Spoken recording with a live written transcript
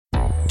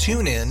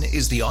TuneIn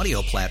is the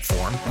audio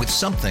platform with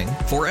something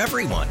for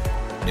everyone.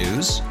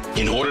 News.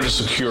 In order to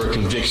secure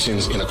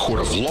convictions in a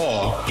court of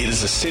law, it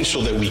is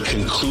essential that we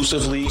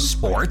conclusively.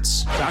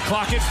 Sports. Shot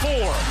clock at 4.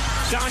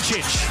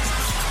 Doncic.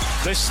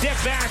 The step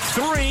back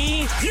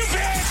 3. You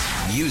bet.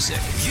 Music.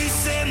 You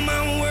set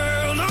my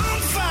world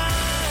on fire.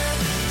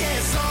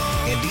 Yes,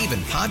 and even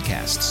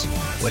podcasts.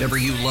 Whatever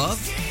you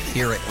love,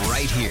 hear it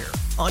right here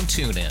on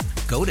TuneIn.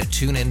 Go to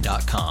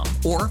TuneIn.com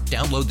or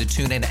download the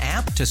TuneIn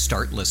app to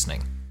start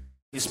listening.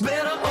 It's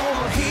better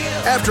over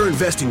here. After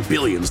investing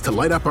billions to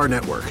light up our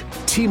network,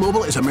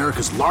 T-Mobile is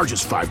America's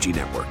largest 5G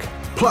network.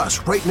 Plus,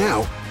 right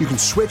now, you can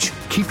switch,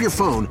 keep your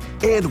phone,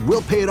 and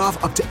we'll pay it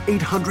off up to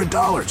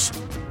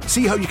 $800.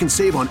 See how you can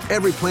save on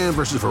every plan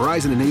versus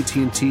Verizon and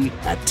AT&T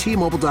at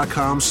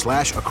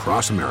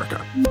T-Mobile.com/across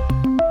America.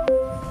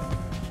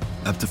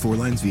 Up to 4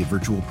 lines via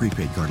virtual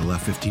prepaid card. Allow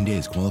 15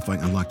 days. Qualifying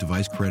unlocked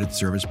device credit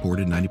service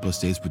ported 90+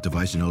 states with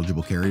device and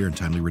eligible carrier and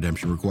timely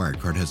redemption required.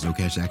 Card has no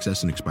cash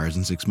access and expires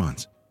in 6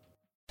 months.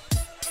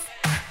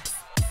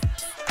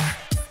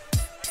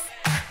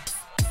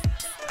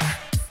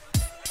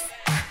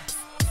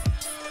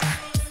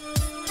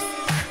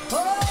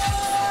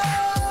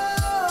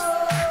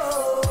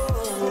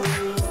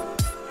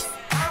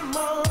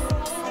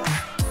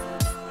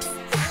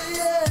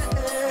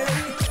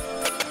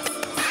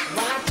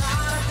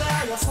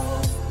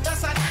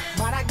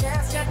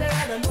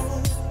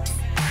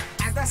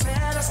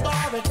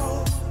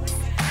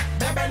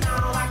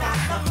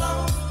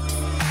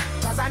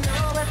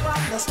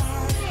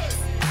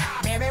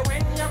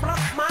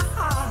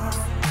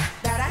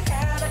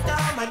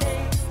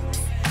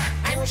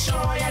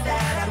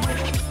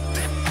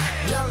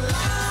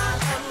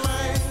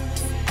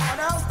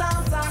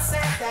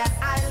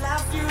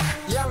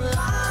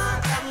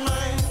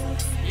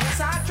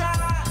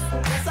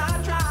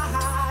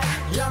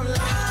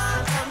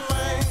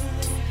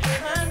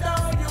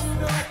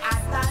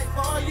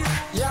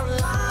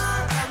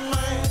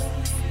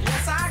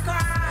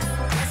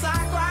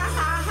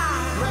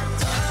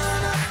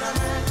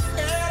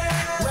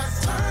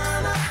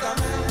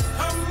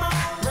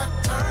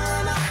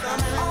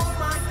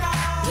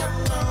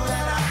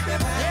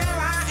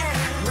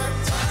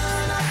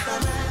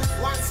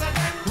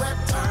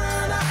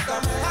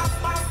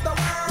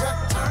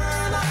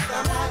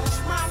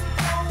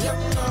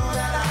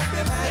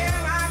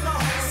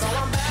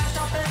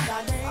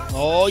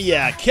 Oh,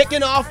 yeah,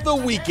 kicking off the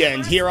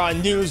weekend here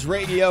on News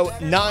Radio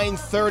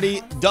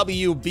 930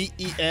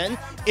 WBEN.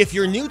 If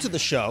you're new to the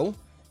show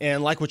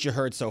and like what you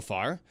heard so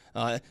far,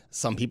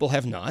 some people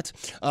have not,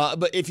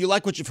 but if you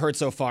like what you've heard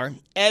so far,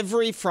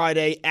 every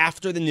Friday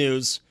after the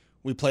news,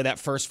 we play that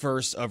first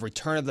verse of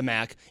Return of the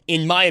Mac.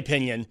 In my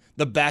opinion,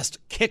 the best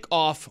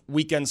kickoff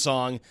weekend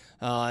song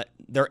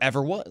there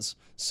ever was.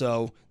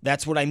 So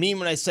that's what I mean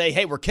when I say,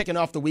 hey, we're kicking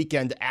off the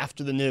weekend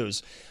after the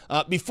news.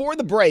 Before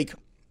the break,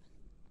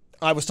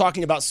 I was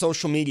talking about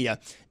social media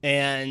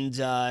and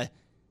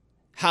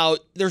how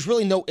there's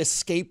really no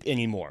escape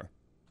anymore.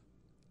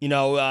 You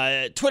know,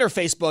 Twitter,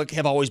 Facebook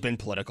have always been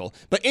political,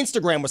 but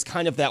Instagram was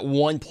kind of that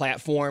one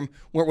platform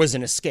where it was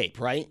an escape,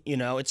 right? You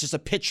know, it's just a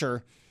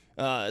picture,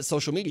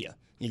 social media.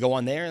 You go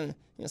on there and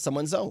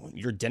someone's, oh,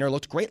 your dinner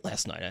looked great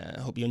last night.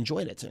 I hope you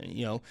enjoyed it.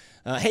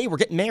 Hey, we're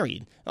getting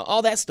married.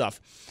 All that stuff.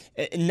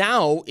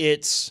 Now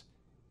it's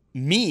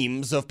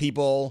memes of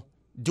people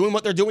doing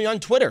what they're doing on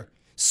Twitter.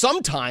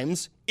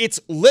 Sometimes it's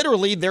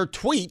literally their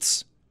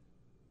tweets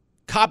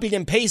copied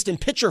and pasted in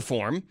picture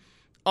form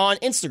on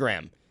Instagram.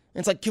 And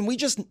it's like, can we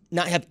just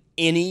not have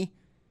any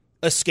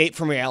escape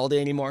from reality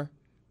anymore?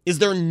 Is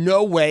there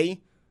no way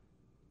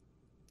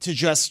to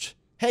just,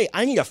 hey,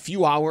 I need a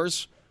few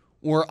hours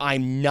where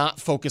I'm not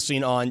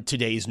focusing on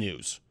today's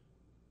news.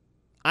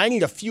 I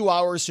need a few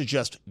hours to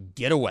just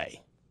get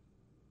away.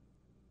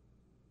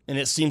 And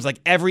it seems like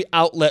every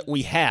outlet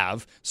we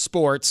have,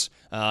 sports,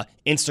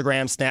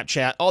 Instagram,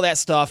 Snapchat, all that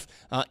stuff,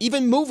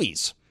 even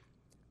movies,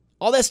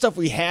 all that stuff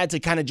we had to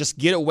kind of just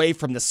get away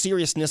from the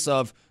seriousness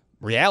of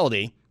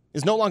reality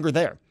is no longer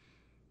there.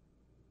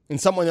 And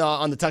someone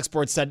on the text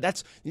board said,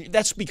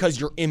 that's because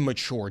you're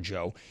immature,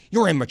 Joe.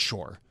 You're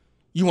immature.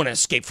 You want to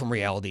escape from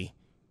reality.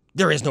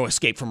 There is no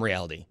escape from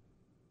reality.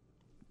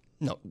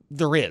 No,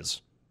 there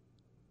is.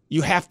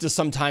 You have to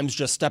sometimes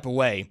just step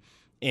away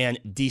and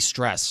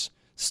de-stress.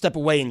 Step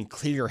away and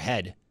clear your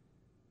head.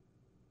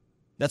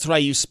 That's what I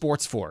use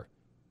sports for.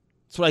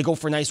 That's what I go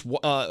for nice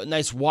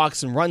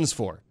walks and runs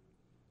for.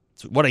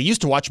 It's what I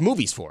used to watch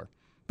movies for.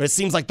 But it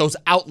seems like those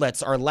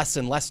outlets are less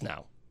and less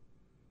now.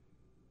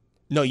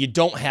 No, you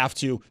don't have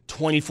to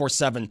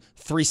 24/7,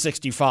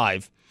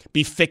 365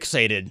 be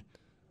fixated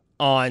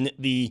on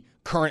the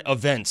current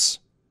events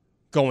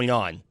going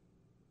on.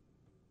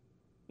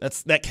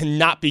 That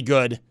cannot be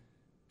good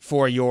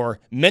for your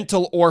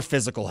mental or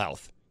physical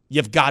health.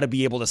 You've got to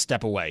be able to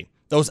step away.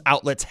 Those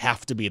outlets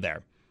have to be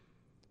there.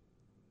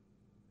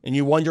 And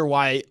you wonder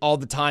why all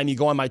the time you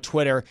go on my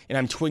Twitter and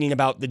I'm tweeting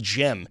about the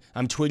gym.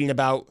 I'm tweeting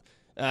about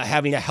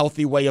having a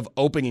healthy way of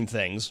opening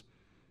things.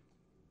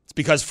 It's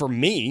because for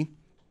me,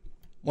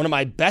 one of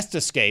my best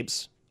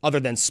escapes other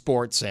than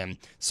sports and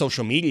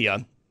social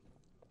media,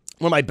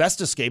 one of my best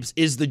escapes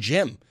is the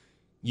gym.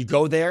 You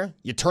go there,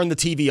 you turn the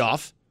TV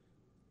off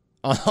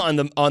on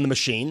the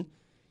machine.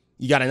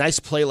 You got a nice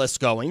playlist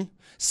going.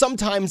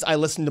 Sometimes I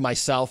listen to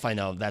myself. I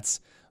know that's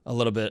a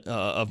little bit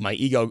of my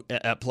ego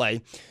at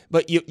play.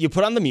 But you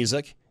put on the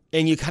music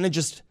and you kind of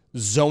just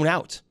zone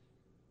out.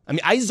 I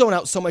mean, I zone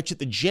out so much at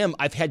the gym,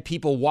 I've had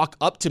people walk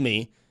up to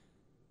me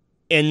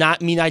and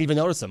not even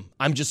notice them.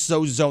 I'm just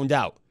so zoned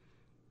out.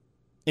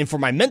 And for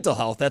my mental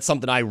health, that's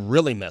something I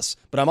really miss.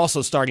 But I'm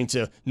also starting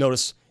to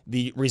notice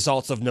the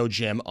results of no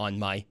gym on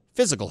my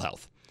physical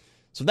health.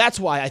 So that's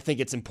why I think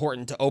it's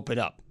important to open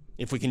up.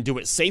 If we can do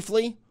it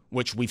safely,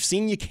 which we've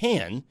seen you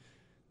can,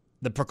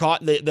 the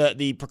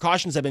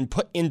precautions have been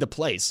put into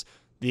place.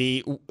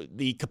 The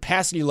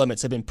capacity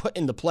limits have been put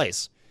into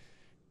place.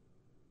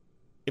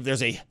 If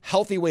there's a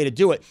healthy way to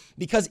do it,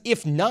 because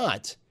if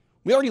not,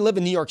 we already live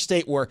in New York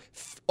State where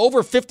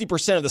over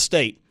 50% of the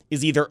state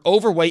is either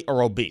overweight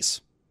or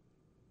obese.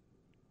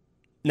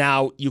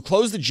 Now, you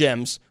close the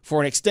gyms for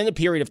an extended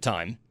period of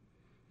time,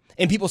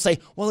 and people say,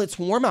 well, it's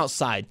warm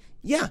outside.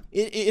 Yeah,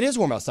 it is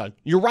warm outside.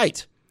 You're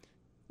right.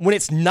 When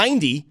it's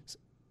 90,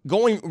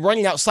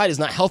 running outside is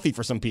not healthy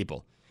for some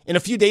people. And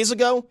a few days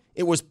ago,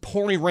 it was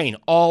pouring rain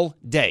all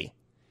day.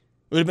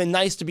 It would have been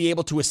nice to be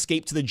able to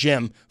escape to the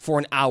gym for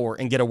an hour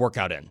and get a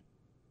workout in.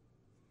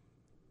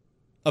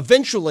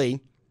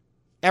 Eventually,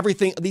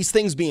 these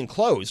things being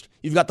closed,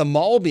 you've got the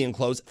mall being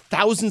closed.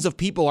 Thousands of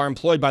people are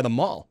employed by the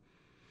mall.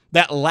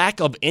 That lack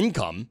of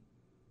income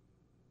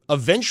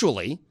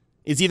eventually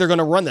is either going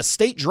to run the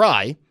state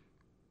dry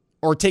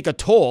or take a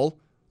toll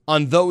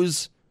on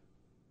those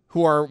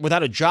who are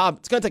without a job.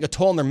 It's going to take a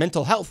toll on their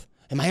mental health.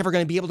 Am I ever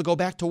going to be able to go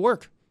back to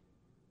work?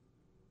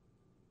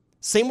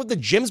 Same with the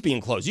gyms being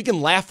closed. You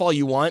can laugh all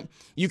you want.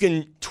 You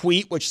can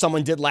tweet, which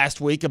someone did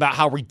last week, about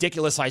how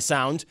ridiculous I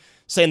sound,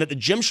 saying that the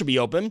gym should be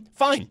open.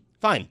 Fine.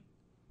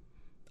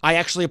 I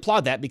actually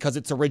applaud that because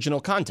it's original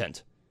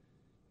content.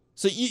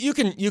 So you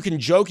can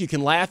joke, you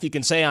can laugh, you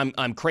can say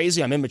I'm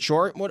crazy, I'm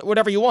immature,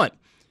 whatever you want.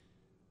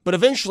 But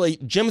eventually,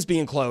 gyms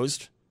being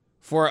closed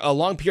for a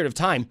long period of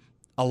time,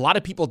 a lot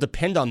of people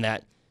depend on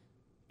that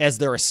as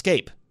their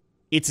escape.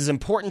 It's as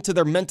important to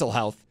their mental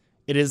health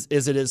as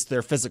it is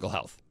their physical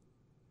health.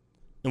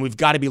 And we've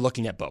got to be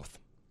looking at both.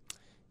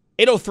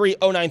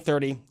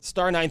 803-0930,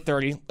 star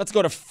 930. Let's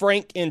go to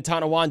Frank in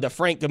Tonawanda.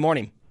 Frank, good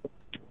morning.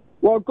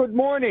 Well, good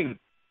morning.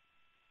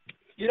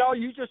 You know,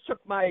 you just took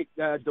my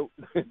the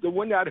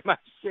wind out of my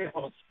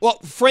sails. Well,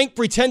 Frank,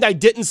 pretend I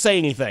didn't say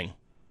anything.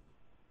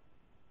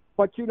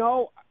 But, you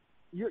know,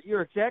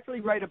 you're exactly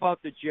right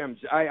about the gyms.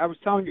 I was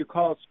telling your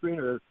call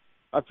screener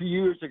a few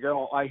years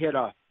ago,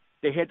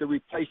 they had to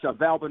replace a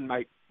valve in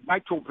my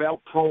mitral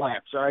valve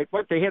prolapse, all right?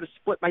 But they had to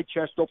split my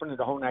chest open to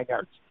the whole 9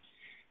 yards.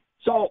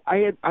 So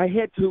I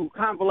had to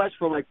convalesce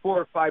for like 4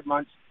 or 5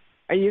 months.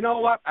 And you know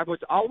what? I was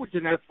always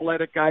an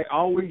athletic guy,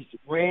 always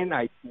ran.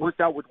 I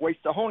worked out with weights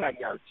the whole 9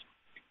 yards.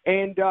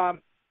 And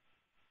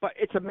but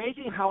it's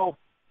amazing how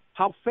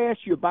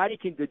fast your body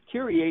can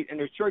deteriorate in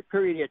a short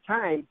period of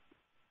time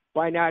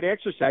by not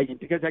exercising,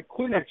 because I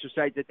couldn't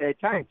exercise at that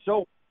time.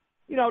 So,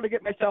 you know, to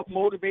get myself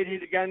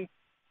motivated again,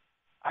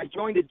 I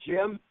joined a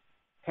gym,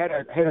 had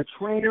a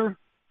trainer.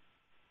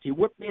 He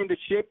whipped me into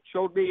shape,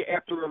 showed me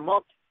after a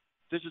month,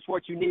 this is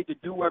what you need to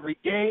do every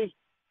day.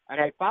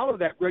 And I followed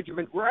that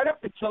regimen right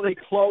up until they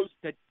closed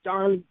the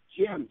darn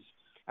gyms.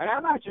 And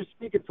I'm not just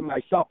speaking for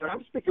myself, but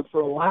I'm speaking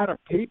for a lot of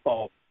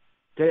people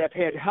that have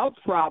had health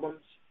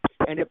problems,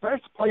 and the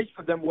best place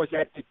for them was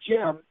at the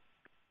gym,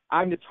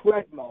 on the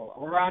treadmill,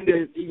 or on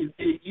the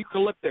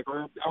eucalyptic,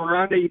 or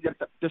on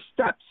the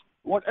steps.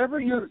 Whatever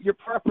your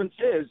preference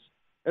is,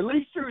 at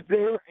least you're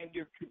there and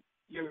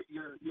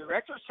you're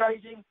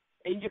exercising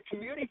and you're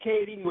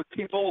communicating with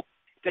people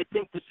that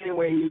think the same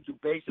way you do.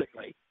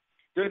 Basically,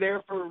 they're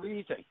there for a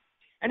reason,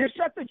 and to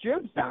shut the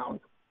gyms down,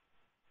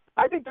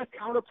 I think that's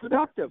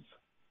counterproductive.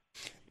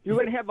 You're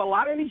going to have a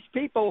lot of these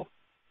people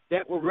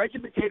that were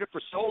regimented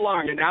for so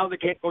long, and now they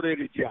can't go to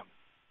the gym,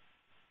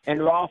 and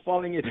they're all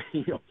falling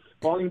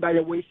by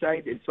the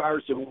wayside as far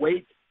as their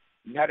weight,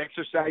 not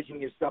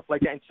exercising and stuff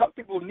like that. And some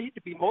people need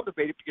to be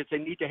motivated because they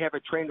need to have a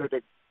trainer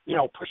that, you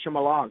know, push them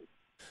along.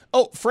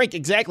 Oh, Frank,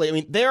 exactly. I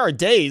mean, there are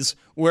days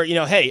where, you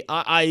know, hey,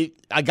 I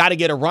got to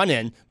get a run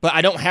in, but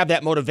I don't have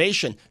that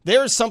motivation.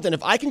 There's something,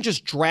 if I can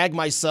just drag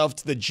myself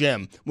to the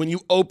gym, when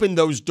you open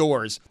those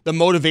doors, the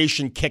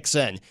motivation kicks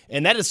in.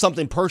 And that is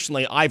something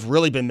personally I've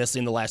really been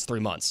missing the last 3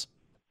 months.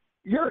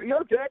 You're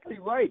exactly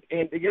right.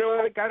 And, you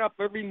know, I got up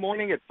every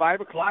morning at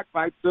 5 o'clock,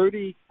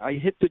 5:30. I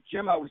hit the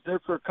gym. I was there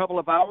for a couple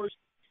of hours.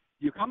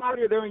 You come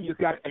out of there and you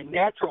got a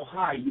natural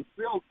high. You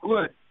feel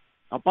good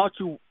about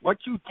what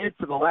you did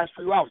for the last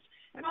few hours.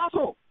 And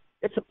also,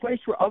 it's a place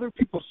where other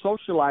people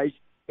socialize,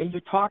 and you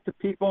talk to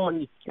people,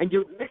 and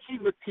you're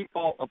mixing with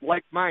people of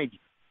like mind.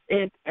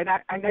 And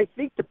I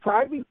think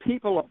depriving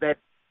people of that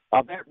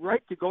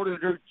right to go to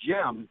their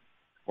gym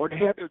or to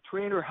have their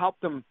trainer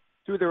help them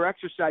through their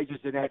exercises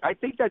and that, I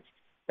think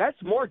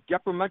that's more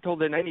detrimental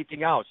than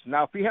anything else.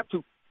 Now, if you have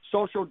to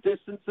social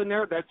distance in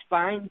there, that's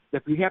fine.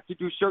 If you have to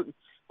do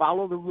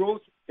follow the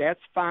rules, that's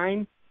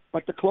fine.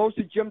 But to close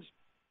the gyms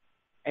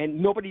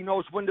and nobody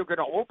knows when they're going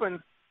to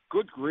open,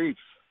 good grief.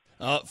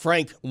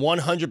 Frank,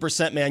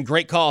 100%, man.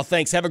 Great call.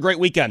 Thanks. Have a great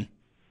weekend.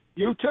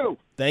 You too.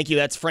 Thank you.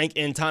 That's Frank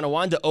in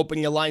Tonawanda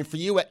opening a line for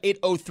you at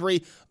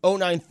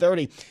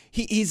 803-0930.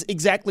 He's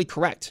exactly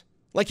correct.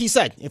 Like he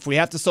said, if we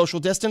have to social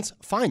distance,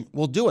 fine,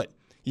 we'll do it.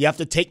 You have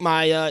to take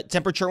my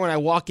temperature when I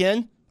walk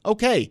in?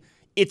 Okay.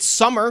 It's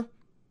summer.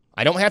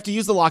 I don't have to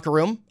use the locker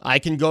room. I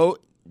can go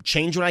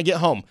change when I get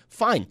home.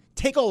 Fine.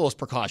 Take all those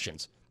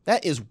precautions.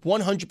 That is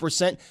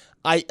 100%.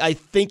 I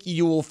think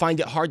you will find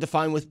it hard to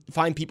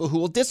find people who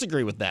will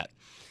disagree with that.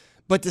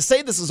 But to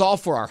say this is all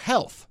for our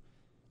health,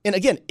 and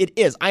again, it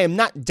is. I am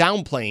not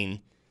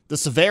downplaying the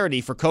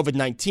severity for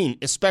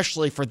COVID-19,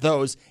 especially for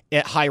those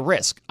at high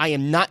risk. I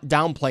am not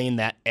downplaying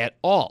that at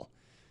all.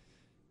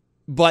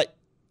 But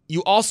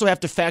you also have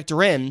to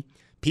factor in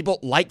people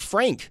like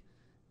Frank,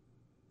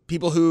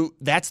 people who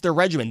that's their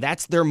regimen,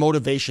 that's their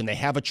motivation. They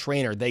have a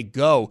trainer, they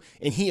go,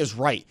 and he is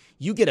right.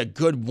 You get a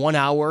good 1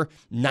 hour,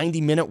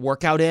 90-minute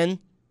workout in,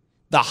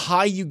 the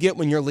high you get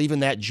when you're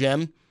leaving that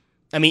gym.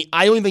 I mean,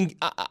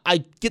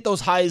 I get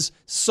those highs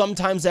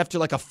sometimes after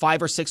like a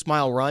 5 or 6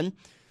 mile run,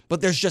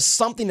 but there's just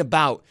something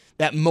about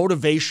that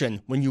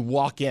motivation when you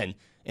walk in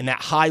and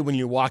that high when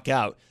you walk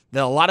out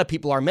that a lot of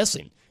people are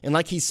missing. And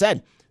like he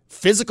said,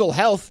 physical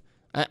health,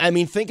 I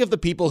mean, think of the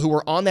people who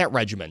were on that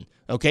regimen,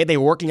 okay? They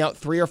were working out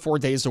 3 or 4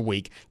 days a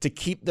week to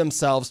keep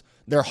themselves,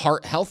 their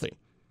heart healthy.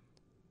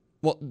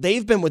 Well,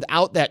 they've been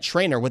without that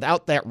trainer,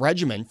 without that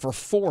regimen for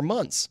 4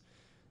 months.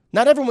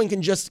 Not everyone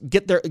can just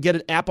get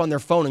an app on their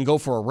phone and go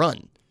for a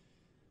run.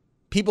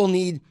 People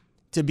need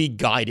to be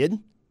guided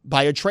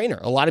by a trainer.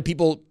 A lot of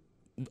people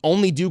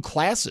only do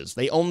classes.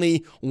 They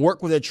only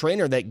work with a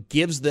trainer that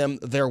gives them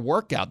their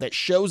workout, that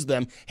shows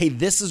them, hey,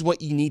 this is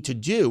what you need to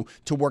do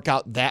to work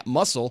out that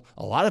muscle.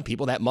 A lot of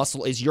people, that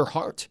muscle is your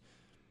heart.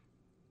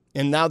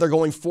 And now they're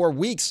going 4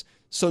 weeks.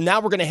 So now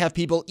we're going to have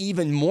people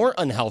even more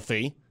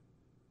unhealthy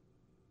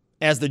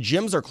as the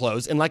gyms are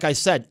closed. And like I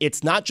said,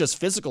 it's not just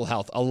physical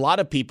health. A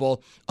lot of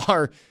people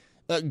are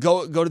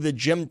go to the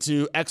gym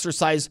to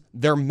exercise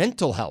their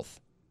mental health.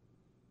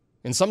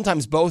 And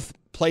sometimes both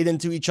played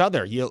into each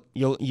other. You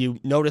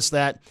notice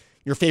that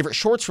your favorite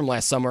shorts from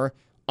last summer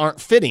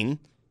aren't fitting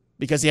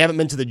because you haven't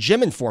been to the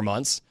gym in 4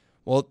 months.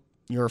 Well,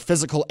 your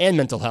physical and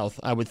mental health,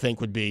 I would think,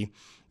 would be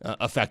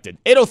affected.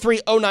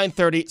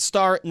 803-0930,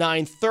 star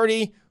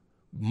 930.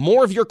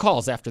 More of your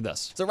calls after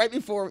this. So right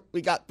before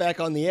we got back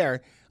on the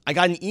air, I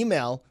got an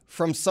email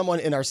from someone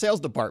in our sales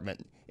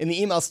department. And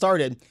the email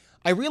started,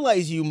 I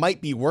realize you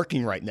might be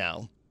working right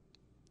now.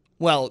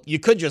 Well, you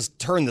could just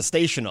turn the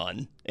station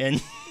on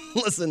and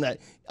listen that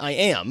I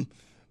am,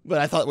 but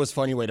I thought it was a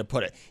funny way to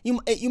put it.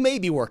 You may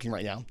be working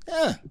right now.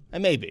 I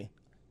may be.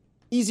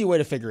 Easy way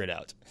to figure it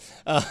out.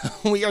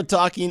 We are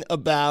talking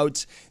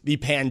about the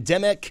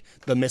pandemic,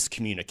 the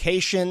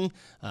miscommunication,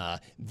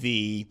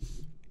 the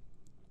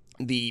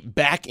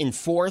back and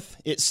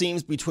forth, it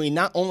seems, between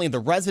not only the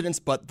residents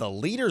but the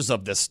leaders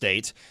of this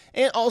state,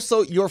 and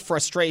also your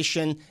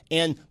frustration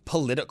and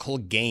political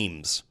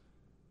games.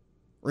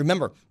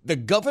 Remember, the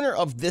governor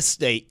of this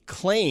state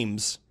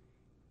claims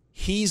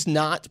he's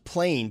not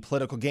playing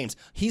political games.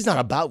 He's not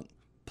about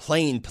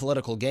playing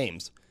political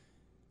games.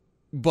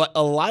 But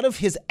a lot of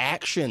his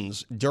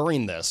actions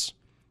during this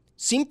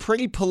seem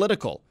pretty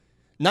political.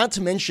 Not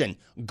to mention,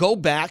 go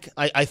back,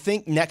 I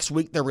think next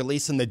week they're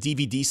releasing the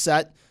DVD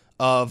set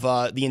of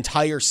the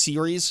entire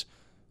series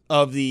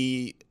of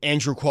the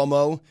Andrew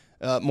Cuomo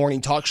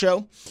morning talk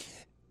show.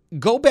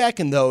 Go back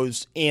in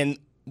those and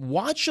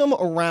watch them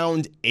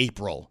around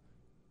April.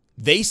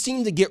 They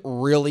seem to get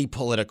really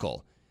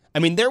political. I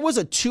mean, there was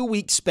a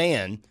 2-week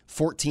span,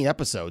 14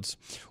 episodes,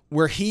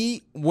 where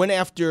he went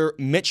after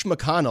Mitch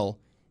McConnell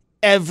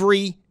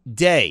every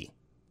day.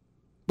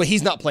 But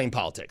he's not playing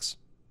politics.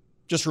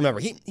 Just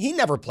remember, he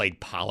never played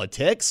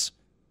politics.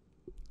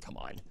 Come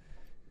on.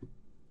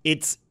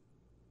 If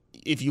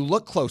you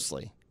look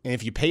closely and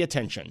if you pay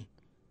attention,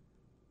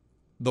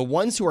 the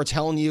ones who are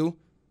telling you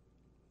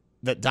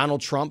that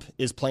Donald Trump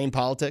is playing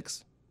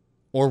politics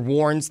or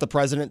warns the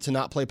president to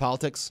not play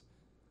politics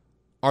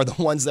are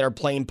the ones that are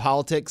playing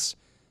politics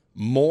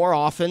more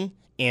often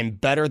and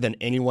better than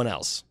anyone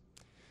else.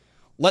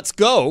 Let's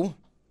go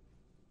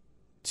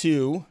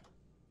to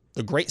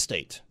the great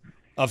state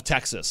of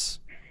Texas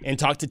and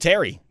talk to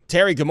Terry.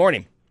 Terry, good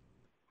morning.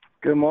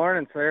 Good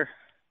morning, sir.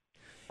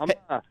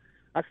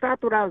 I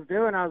stopped what I was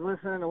doing. I was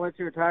listening to what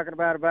you were talking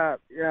about,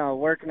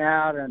 working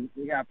out, and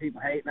you got people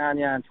hating on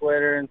you on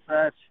Twitter and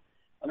such.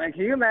 I mean,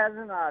 can you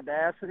imagine the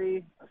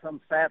audacity of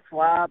some fat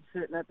slob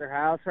sitting at their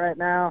house right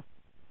now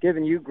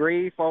giving you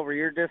grief over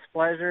your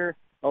displeasure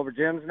over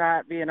gyms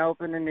not being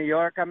open in New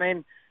York? I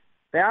mean,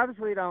 they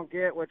obviously don't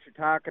get what you're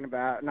talking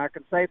about, and I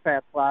can say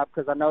fat slob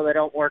because I know they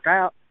don't work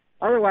out.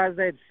 Otherwise,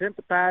 they'd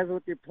sympathize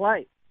with your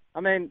plight. I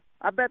mean,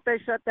 I bet they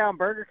shut down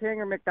Burger King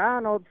or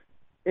McDonald's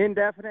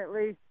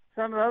indefinitely.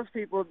 Some of those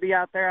people would be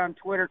out there on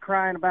Twitter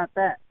crying about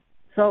that.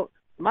 So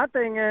my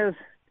thing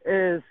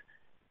is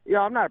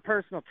I'm not a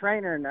personal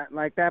trainer or nothing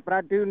like that, but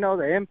I do know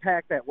the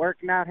impact that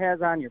working out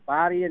has on your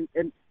body,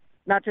 and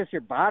not just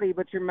your body,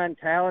 but your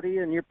mentality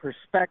and your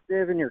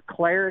perspective and your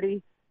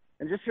clarity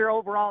and just your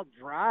overall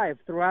drive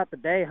throughout the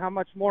day, how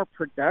much more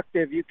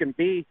productive you can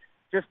be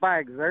just by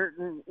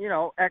exerting,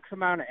 X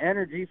amount of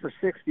energy for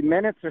 60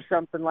 minutes or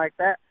something like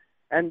that.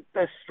 And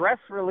the stress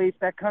relief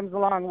that comes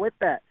along with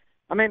that.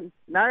 I mean,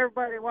 not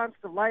everybody wants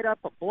to light up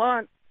a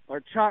blunt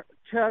or chug,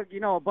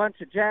 a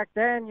bunch of Jack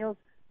Daniels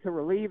to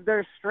relieve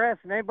their stress.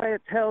 And anybody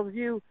that tells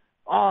you,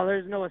 oh,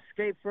 there's no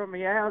escape from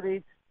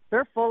reality,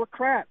 they're full of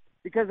crap,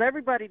 because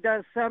everybody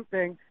does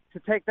something to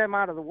take them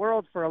out of the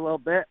world for a little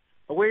bit.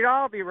 But we'd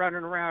all be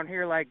running around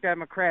here like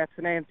Democrats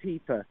and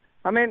Antifa.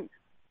 I mean,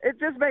 it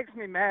just makes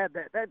me mad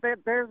that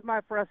there's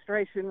my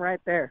frustration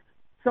right there.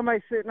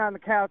 Somebody sitting on the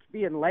couch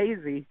being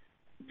lazy,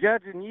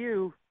 judging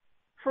you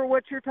for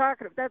what you're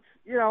talking about.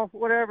 That's,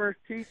 whatever,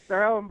 to each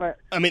their own. But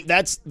I mean,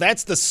 that's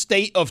the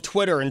state of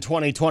Twitter in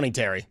 2020,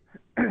 Terry.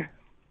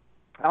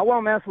 I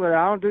won't mess with it.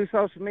 I don't do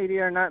social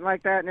media or nothing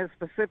like that, and it's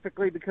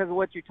specifically because of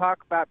what you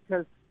talk about,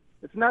 because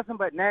it's nothing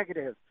but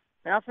negative.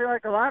 And I feel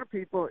like a lot of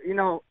people,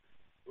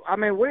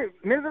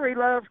 misery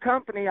loves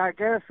company, I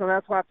guess, so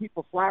that's why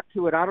people flock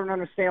to it. I don't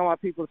understand why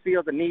people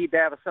feel the need to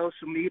have a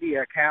social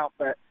media account,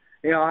 but,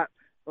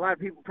 a lot of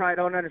people probably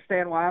don't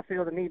understand why I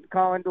feel the need to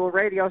call into a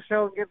radio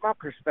show and give my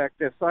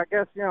perspective. So I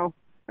guess,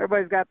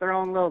 everybody's got their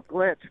own little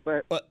glitch.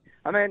 But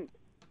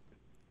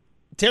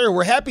Terry,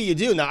 we're happy you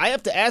do. Now, I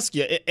have to ask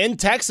you, in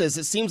Texas,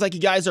 it seems like you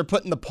guys are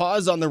putting the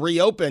pause on the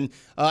reopen.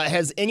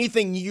 Has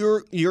anything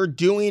you're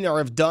doing or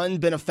have done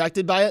been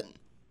affected by it?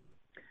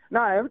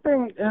 No,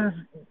 everything is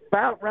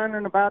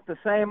running about the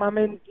same. I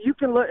mean, you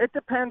can look. It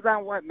depends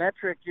on what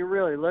metric you're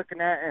really looking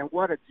at and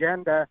what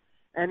agenda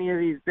any of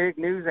these big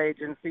news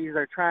agencies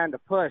are trying to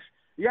push.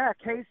 Yeah,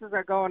 cases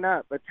are going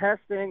up, but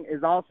testing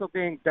is also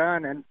being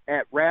done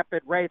at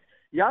rapid rates.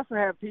 You also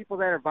have people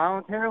that are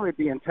voluntarily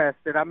being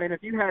tested. I mean,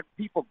 if you had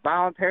people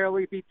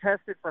voluntarily be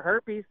tested for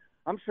herpes,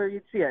 I'm sure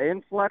you'd see an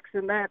influx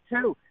in that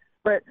too.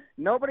 But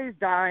nobody's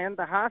dying.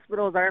 The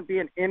hospitals aren't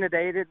being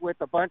inundated with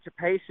a bunch of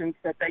patients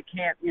that they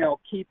can't,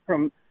 keep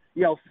from,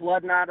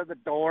 flooding out of the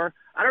door.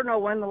 I don't know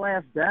when the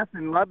last death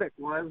in Lubbock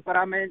was, but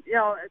I mean,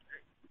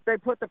 they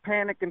put the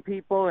panic in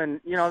people, and,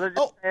 they're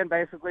just saying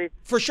basically.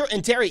 For sure.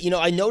 And Terry,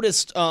 I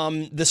noticed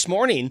this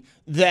morning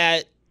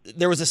that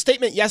there was a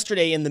statement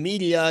yesterday in the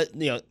media,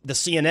 the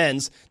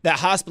CNNs, that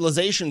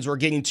hospitalizations were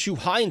getting too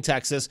high in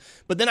Texas.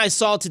 But then I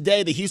saw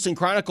today the Houston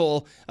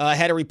Chronicle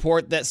had a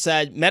report that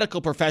said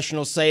medical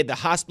professionals say the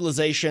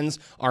hospitalizations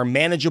are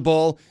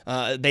manageable.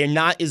 They're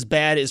not as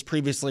bad as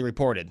previously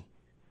reported.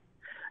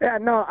 Yeah,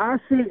 no, I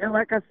see. And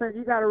like I said,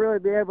 you got to really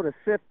be able to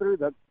sift through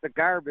the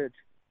garbage.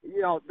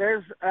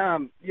 There's,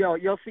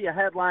 you'll see a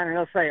headline and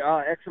it'll say,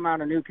 X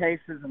amount of new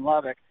cases in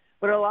Lubbock.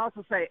 But it'll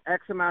also say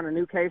X amount of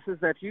new cases.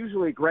 That's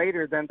usually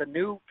greater than the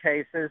new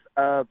cases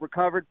of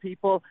recovered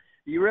people.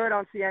 You really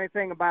don't see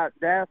anything about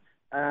deaths,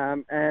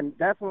 and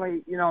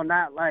definitely,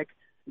 not like,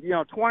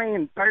 20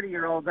 and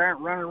 30-year-olds aren't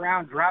running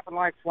around dropping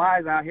like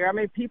flies out here. I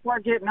mean, people are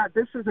getting out.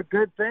 This is a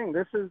good thing.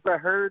 This is the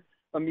herd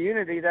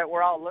immunity that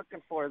we're all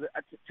looking for.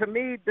 To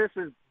me, this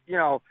is,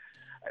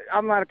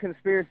 I'm not a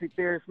conspiracy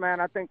theorist, man.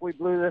 I think we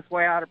blew this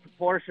way out of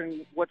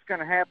proportion. What's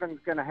going to happen is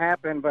going to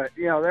happen. But,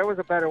 there was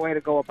a better way to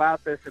go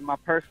about this, in my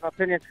personal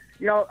opinion.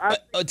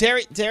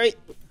 Terry,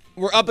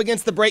 we're up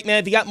against the break, man.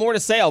 If you got more to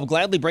say, I'll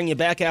gladly bring you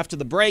back after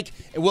the break.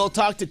 And we'll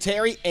talk to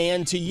Terry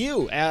and to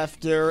you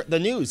after the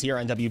news here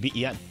on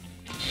WBEN.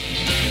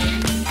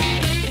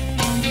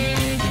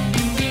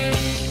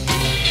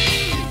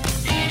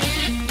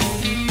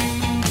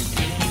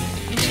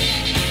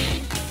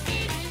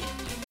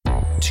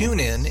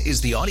 TuneIn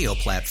is the audio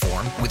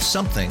platform with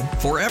something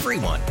for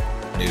everyone.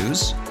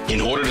 News.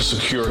 In order to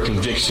secure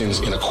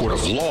convictions in a court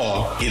of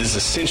law, it is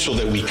essential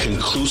that we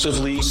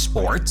conclusively.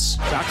 Sports.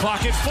 Shot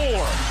clock at 4.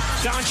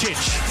 Doncic.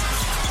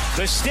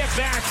 The step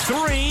back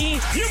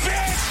 3. You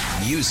bet.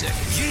 Music.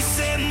 You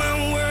set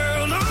my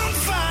world on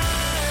fire.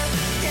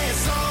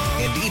 Yes,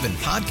 and even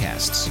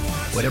podcasts.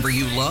 Whatever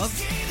you love,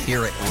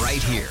 hear it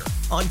right here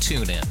on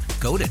TuneIn.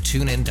 Go to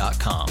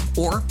TuneIn.com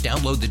or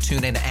download the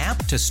TuneIn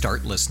app to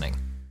start listening.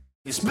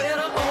 It's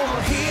better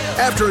over here.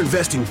 After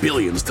investing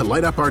billions to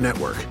light up our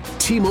network,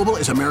 T-Mobile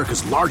is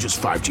America's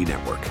largest 5G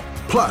network.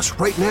 Plus,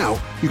 right now,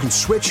 you can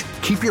switch,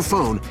 keep your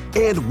phone,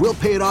 and we'll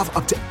pay it off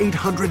up to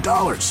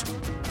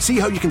 $800. See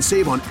how you can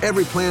save on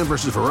every plan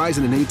versus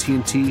Verizon and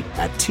AT&T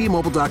at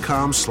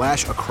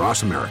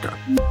T-Mobile.com/across America.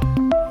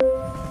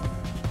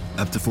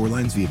 Up to 4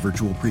 lines via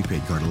virtual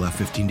prepaid card. Allow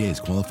 15 days.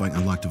 Qualifying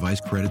unlocked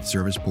device credit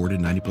service ported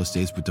 90+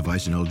 days with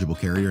device and eligible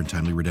carrier and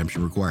timely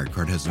redemption required.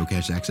 Card has no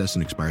cash access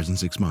and expires in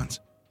 6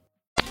 months.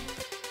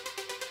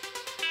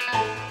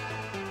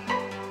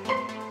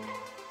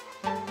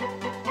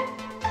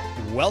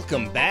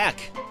 Welcome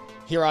back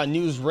here on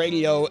News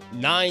Radio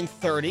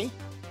 930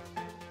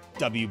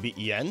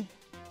 WBEN.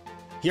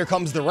 Here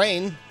comes the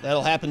rain.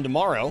 That'll happen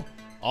tomorrow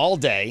all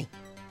day.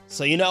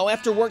 So,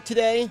 after work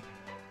today,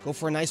 go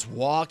for a nice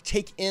walk.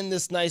 Take in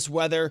this nice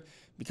weather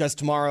because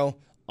tomorrow,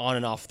 on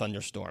and off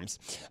thunderstorms.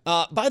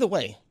 By the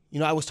way,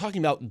 I was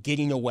talking about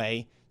getting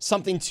away,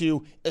 something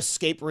to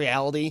escape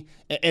reality,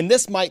 and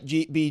this might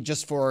be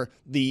just for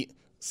the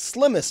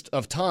slimmest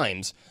of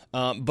times,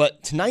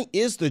 but tonight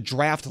is the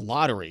draft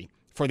lottery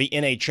for the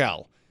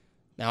NHL.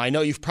 Now, I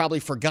know you've probably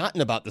forgotten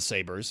about the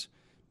Sabres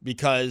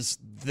because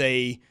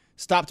they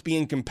stopped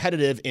being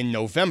competitive in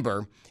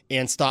November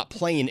and stopped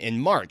playing in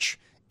March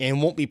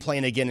and won't be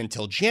playing again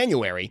until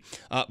January,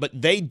 but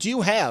they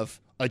do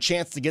have a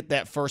chance to get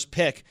that first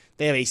pick.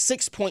 They have a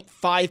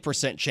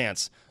 6.5%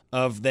 chance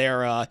of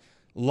their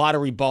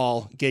lottery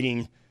ball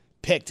getting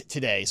picked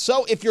today.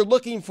 So if you're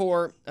looking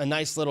for a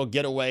nice little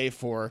getaway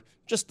for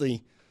just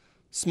the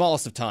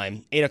smallest of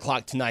time, 8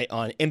 o'clock tonight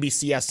on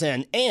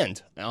NBCSN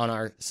and on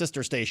our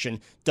sister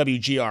station,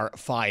 WGR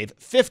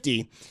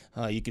 550,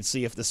 you can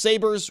see if the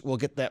Sabres will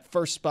get that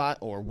first spot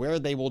or where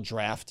they will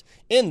draft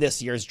in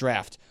this year's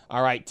draft.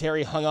 All right,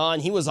 Terry hung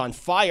on. He was on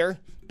fire.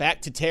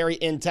 Back to Terry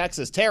in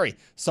Texas. Terry,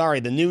 sorry,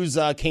 the news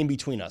came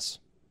between us.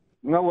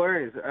 No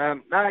worries.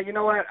 You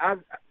know what?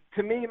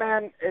 To me,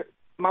 man,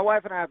 my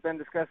wife and I have been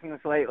discussing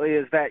this lately,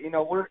 is that,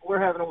 we're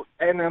having,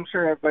 and I'm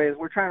sure everybody is,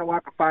 we're trying to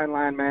walk a fine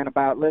line, man,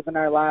 about living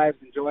our lives,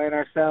 enjoying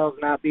ourselves,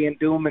 not being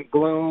doom and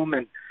gloom,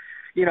 and,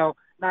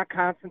 not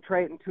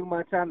concentrating too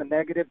much on the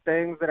negative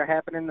things that are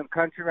happening in the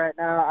country right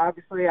now.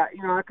 Obviously,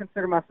 I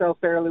consider myself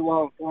fairly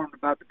well informed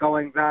about the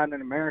goings-on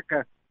in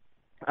America.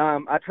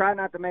 I try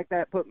not to make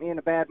that put me in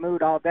a bad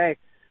mood all day.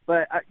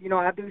 But, I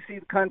do see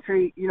the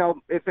country,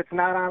 if it's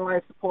not on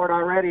life support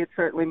already, it's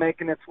certainly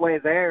making its way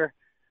there.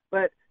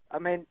 But, I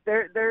mean,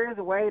 there is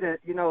a way to,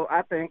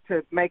 I think,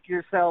 to make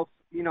yourself,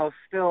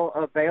 still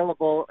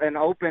available and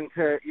open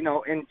to,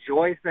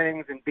 enjoy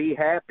things and be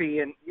happy.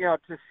 And,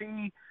 to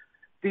see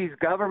these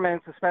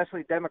governments,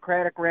 especially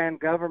Democratic-ran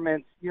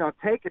governments,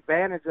 take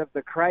advantage of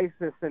the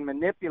crisis and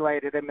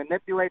manipulate it and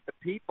manipulate the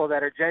people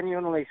that are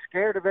genuinely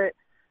scared of it.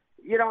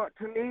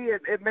 To me,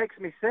 it makes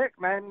me sick,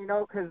 man,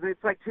 because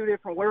it's like two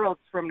different worlds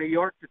from New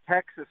York to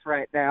Texas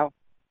right now.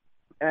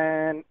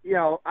 And,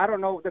 I don't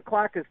know, the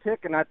clock is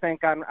ticking, I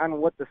think, on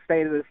what the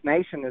state of this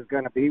nation is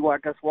going to be. Well, I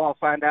guess we'll all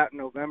find out in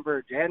November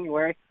or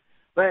January.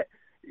 But,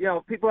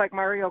 people like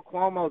Mario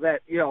Cuomo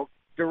that,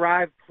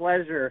 derive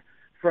pleasure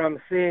from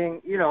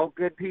seeing,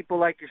 good people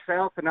like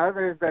yourself and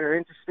others that are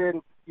interested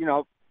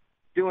in,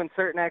 doing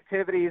certain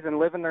activities and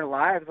living their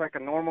lives like a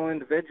normal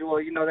individual,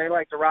 they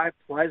like derive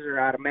pleasure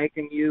out of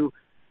making you,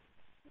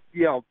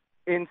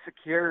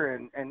 insecure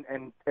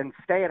and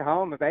stay at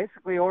home and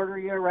basically order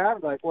you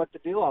around like what to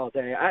do all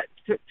day.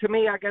 To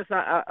me, I guess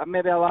I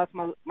maybe I lost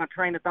my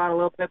train of thought a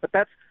little bit, but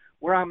that's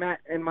where I'm at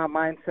in my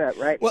mindset,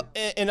 right? Well,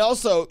 and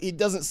also he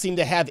doesn't seem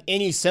to have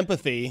any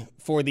sympathy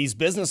for these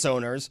business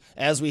owners,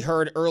 as we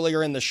heard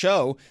earlier in the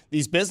show,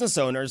 these business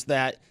owners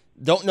that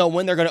don't know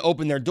when they're going to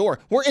open their door.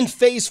 We're in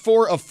phase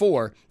 4 of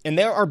 4, and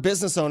there are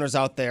business owners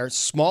out there,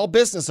 small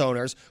business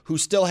owners, who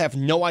still have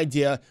no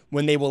idea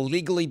when they will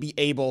legally be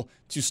able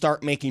to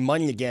start making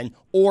money again,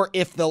 or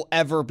if they'll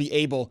ever be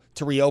able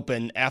to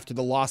reopen after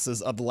the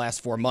losses of the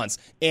last 4 months.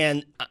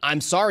 And I'm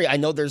sorry, I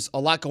know there's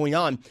a lot going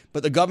on,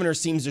 but the governor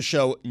seems to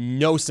show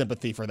no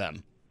sympathy for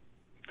them.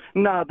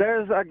 No,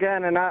 there's,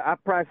 again, and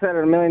I've probably said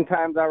it a million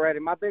times already,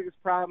 my biggest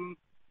problem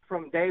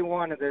from day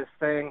one of this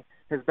thing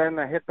has been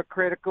the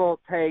hypocritical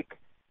take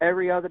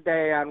every other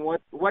day on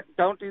what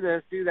don't do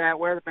this, do that,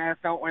 wear the mask,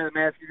 don't wear the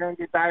mask, you're going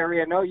to get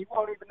diarrhea. No, you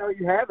won't even know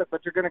you have it,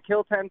 but you're going to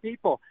kill 10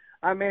 people.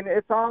 I mean,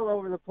 it's all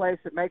over the place.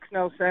 It makes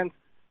no sense.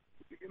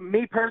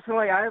 Me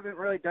personally, I haven't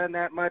really done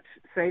that much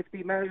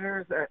safety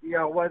measures.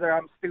 Whether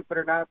I'm stupid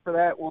or not for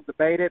that, we'll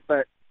debate it,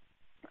 but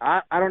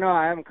I don't know.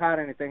 I haven't caught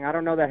anything. I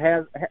don't know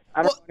know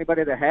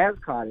anybody that has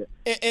caught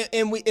it.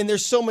 And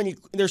there's so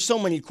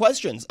many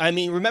questions. I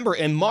mean, remember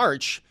in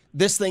March,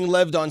 this thing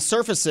lived on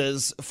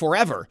surfaces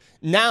forever.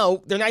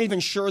 Now they're not even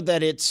sure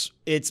that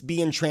it's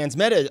being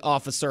transmitted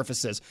off of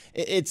surfaces.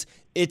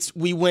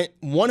 We went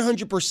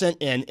 100%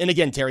 in. And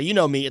again, Terry, you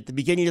know me. At the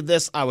beginning of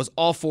this, I was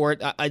all for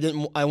it.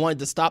 I wanted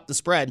to stop the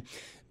spread.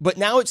 But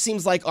now it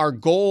seems like our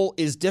goal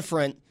is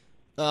different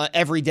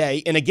every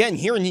day. And again,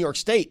 here in New York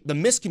State, the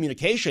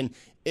miscommunication,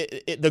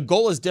 the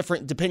goal is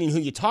different depending who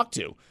you talk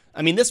to.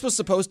 I mean, this was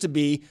supposed to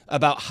be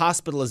about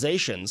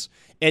hospitalizations.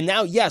 And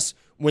now, yes,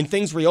 when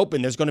things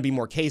reopen, there's going to be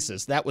more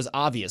cases. That was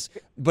obvious.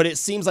 But it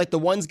seems like the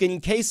ones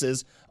getting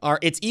cases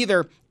it's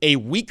either a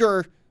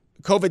weaker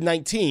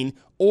COVID-19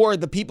 or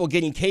the people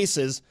getting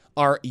cases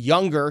are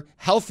younger,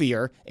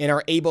 healthier, and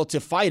are able to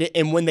fight it.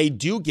 And when they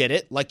do get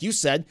it, like you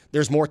said,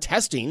 there's more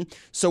testing.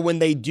 So when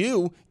they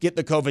do get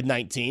the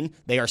COVID-19,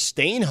 they are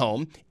staying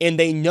home and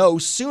they know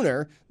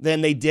sooner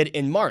than they did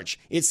in March.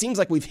 It seems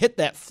like we've hit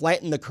that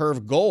flatten the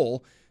curve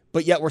goal,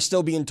 but yet we're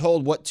still being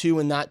told what to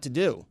and not to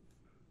do.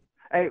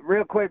 Hey,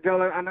 real quick,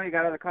 Joe, I know you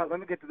got other calls.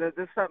 Let me get to this.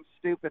 This is something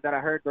stupid that I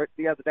heard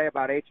the other day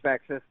about HVAC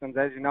systems.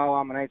 As you know,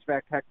 I'm an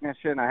HVAC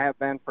technician. I have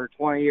been for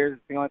 20 years.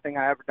 It's the only thing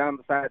I ever done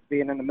besides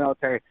being in the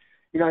military.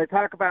 They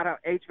talk about how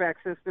HVAC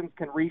systems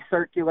can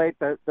recirculate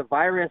the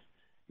virus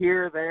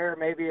here, there.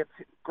 Maybe it's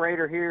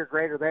greater here,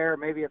 greater there.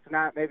 Maybe it's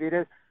not. Maybe it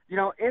is.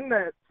 in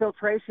the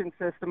filtration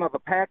system of a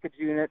package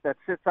unit that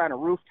sits on a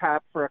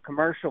rooftop for a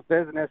commercial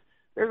business,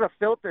 there's a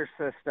filter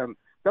system.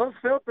 Those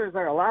filters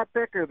are a lot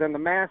thicker than the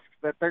masks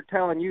that they're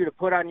telling you to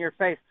put on your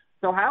face.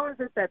 So how is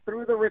it that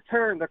through the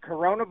return, the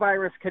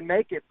coronavirus can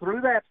make it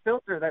through that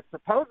filter that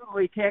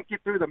supposedly can't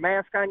get through the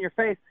mask on your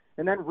face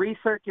and then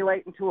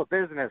recirculate into a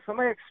business?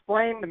 Somebody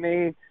explain to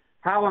me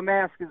how a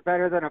mask is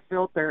better than a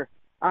filter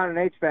on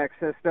an HVAC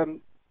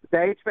system.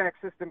 The HVAC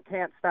system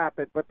can't stop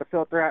it, but the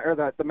filter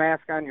or the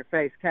mask on your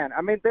face can.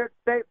 I mean,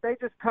 they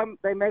just come,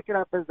 they make it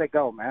up as they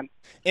go, man.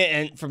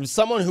 And from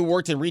someone who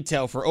worked in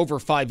retail for over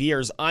 5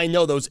 years, I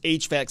know those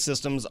HVAC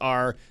systems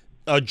are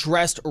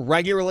addressed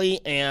regularly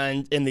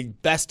and in the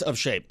best of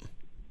shape.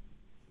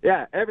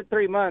 Yeah, every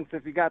 3 months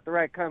if you got the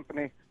right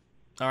company.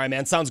 All right,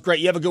 man. Sounds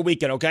great. You have a good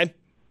weekend, okay?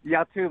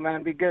 Y'all too,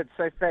 man. Be good.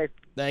 Stay safe.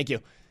 Thank you.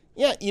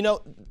 Yeah,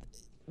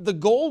 the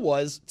goal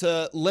was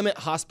to limit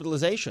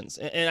hospitalizations.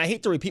 And I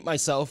hate to repeat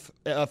myself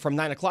from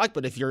 9 o'clock,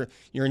 but if you're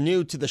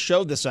new to the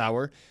show this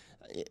hour,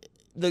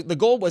 the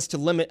goal was to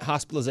limit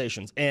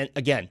hospitalizations. And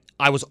again,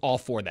 I was all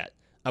for that.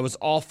 I was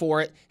all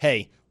for it.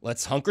 Hey,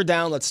 let's hunker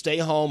down. Let's stay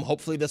home.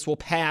 Hopefully this will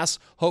pass.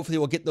 Hopefully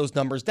we'll get those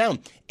numbers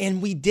down.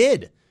 And we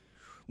did.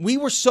 We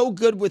were so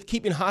good with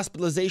keeping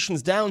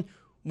hospitalizations down,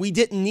 we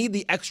didn't need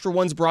the extra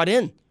ones brought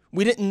in.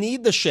 We didn't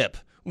need the ship.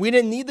 We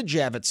didn't need the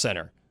Javits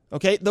Center.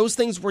 Okay, those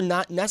things were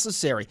not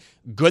necessary.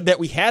 Good that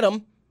we had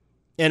them.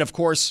 And of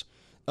course,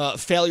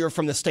 failure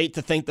from the state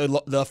to thank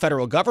the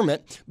federal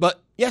government.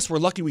 But yes, we're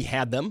lucky we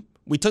had them.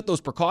 We took those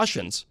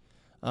precautions,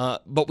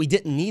 but we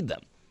didn't need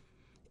them.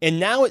 And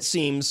now it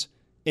seems,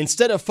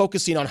 instead of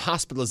focusing on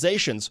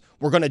hospitalizations,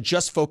 we're going to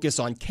just focus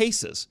on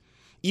cases.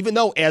 Even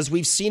though, as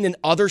we've seen in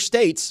other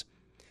states,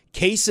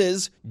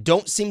 cases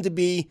don't seem to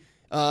be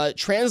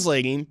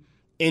translating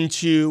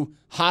into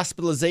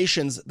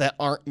hospitalizations that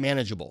aren't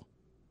manageable.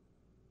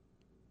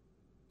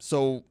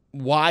 So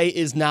why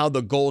is now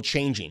the goal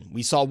changing?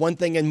 We saw one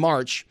thing in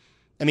March.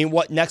 I mean,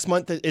 what, next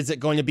month is it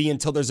going to be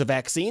until there's a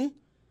vaccine?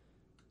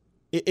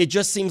 It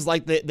just seems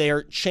like they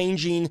are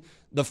changing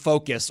the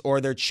focus, or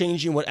they're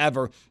changing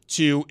whatever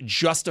to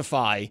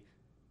justify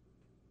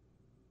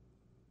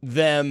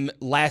them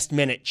last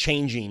minute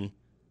changing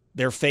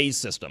their phase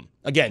system.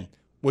 Again,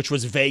 which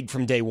was vague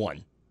from day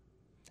one.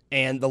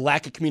 And the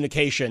lack of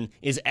communication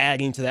is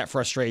adding to that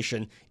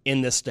frustration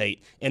in this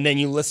state. And then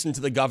you listen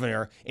to the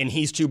governor, and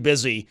he's too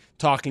busy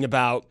talking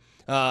about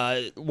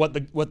what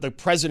the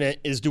president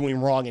is doing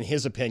wrong in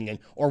his opinion,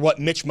 or what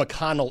Mitch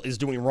McConnell is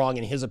doing wrong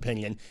in his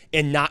opinion,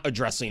 and not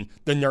addressing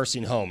the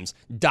nursing homes,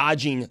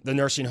 dodging the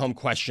nursing home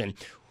question,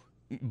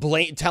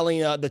 telling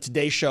the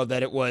Today Show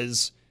that it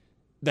was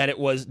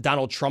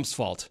Donald Trump's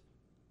fault.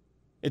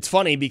 It's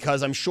funny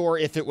because I'm sure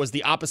if it was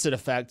the opposite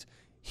effect,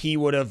 he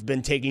would have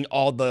been taking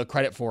all the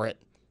credit for it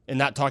and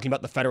not talking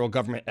about the federal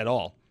government at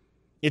all.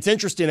 It's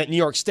interesting that New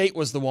York State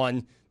was the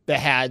one that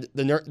had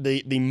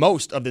the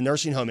most of the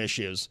nursing home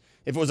issues.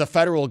 If it was a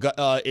federal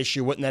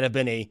issue, wouldn't that have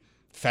been a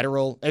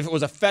federal? If it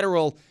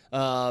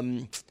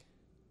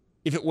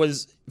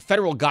was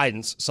federal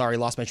guidance, sorry,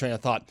 lost my train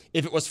of thought.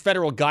 If it was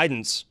federal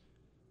guidance,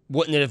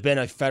 wouldn't it have been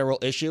a federal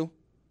issue?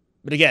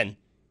 But again,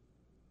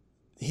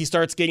 he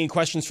starts getting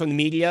questions from the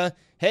media.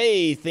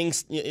 Hey,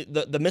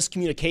 the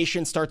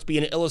miscommunication starts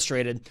being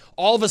illustrated.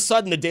 All of a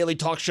sudden, the Daily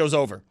Talk Show's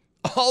over.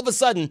 All of a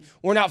sudden,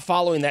 we're not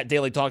following that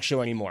Daily Talk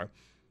Show anymore.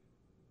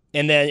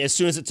 And then as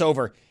soon as it's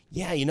over,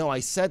 yeah, I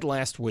said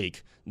last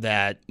week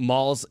that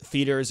malls,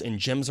 theaters, and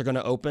gyms are going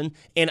to open.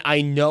 And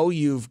I know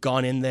you've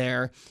gone in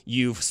there.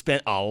 You've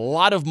spent a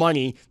lot of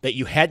money that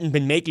you hadn't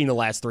been making the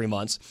last 3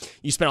 months.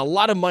 You spent a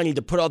lot of money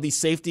to put all these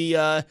safety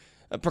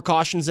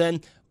precautions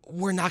in.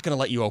 We're not going to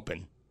let you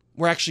open.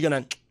 We're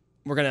going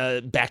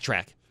to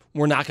backtrack.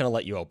 We're not going to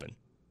let you open.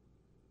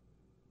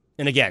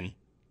 And again,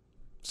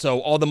 so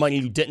all the money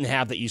you didn't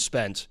have that you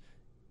spent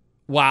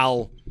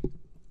while...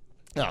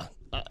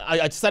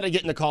 I decided to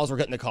get in the calls. We're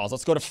getting the calls.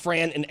 Let's go to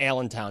Fran in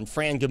Allentown.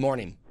 Fran, good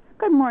morning.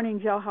 Good morning,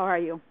 Joe. How are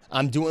you?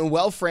 I'm doing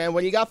well, Fran. What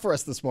do you got for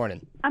us this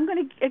morning? I'm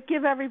going to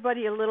give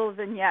everybody a little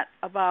vignette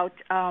about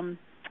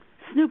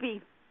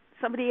Snoopy.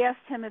 Somebody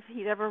asked him if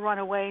he'd ever run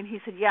away, and he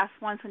said yes,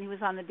 once when he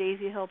was on the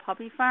Daisy Hill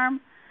puppy farm.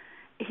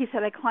 He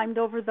said, I climbed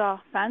over the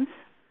fence,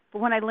 but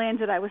when I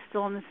landed, I was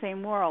still in the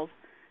same world.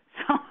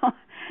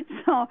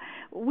 So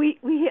we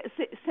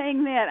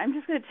saying that, I'm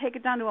just going to take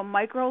it down to a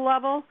micro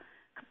level,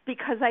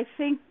 because I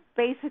think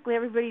basically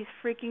everybody's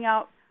freaking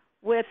out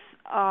with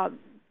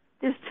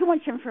there's too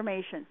much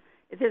information.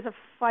 There's a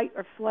fight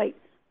or flight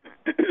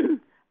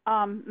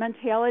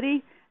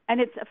mentality, and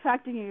it's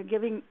affecting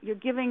you. You're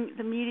giving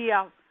the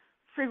media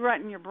free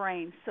rent in your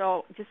brain.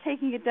 So just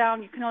taking it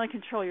down, you can only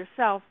control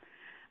yourself.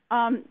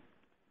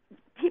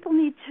 People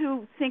need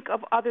to think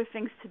of other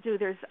things to do.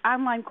 There's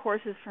online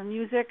courses for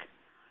music,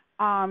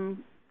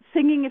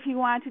 singing if you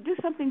want to do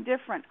something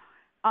different.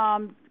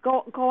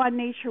 Go on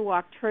nature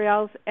walk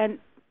trails, and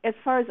as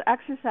far as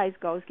exercise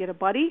goes, get a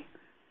buddy,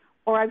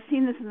 or I've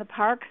seen this in the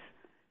parks,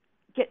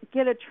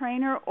 get a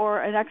trainer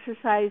or an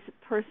exercise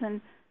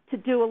person to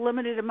do a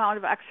limited amount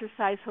of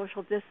exercise,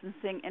 social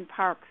distancing in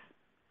parks.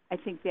 I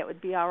think that would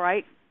be all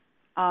right.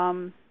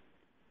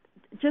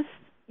 Just,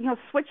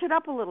 switch it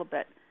up a little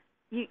bit.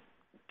 You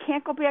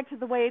can't go back to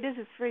the way it is.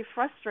 It's very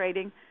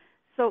frustrating.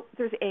 So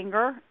there's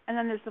anger, and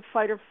then there's the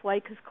fight or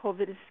flight because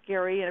COVID is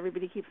scary and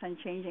everybody keeps on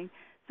changing.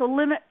 So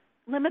limit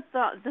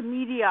the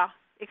media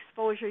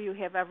exposure you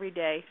have every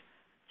day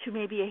to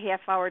maybe a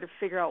half hour to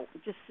figure out,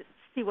 just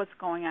see what's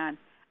going on.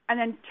 And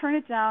then turn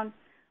it down,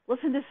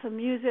 listen to some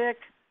music,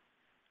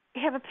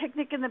 have a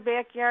picnic in the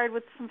backyard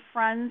with some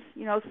friends,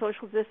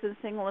 social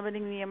distancing,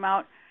 limiting the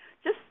amount.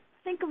 Just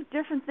think of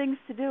different things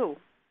to do.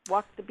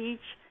 Walk the beach,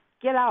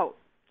 get out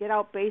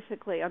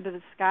basically under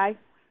the sky.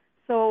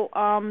 So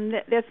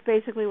that's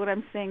basically what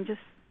I'm saying. Just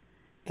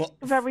think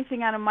of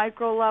everything on a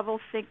micro level.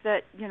 Think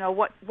that,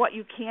 what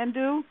you can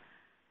do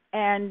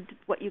and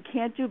what you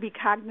can't do. Be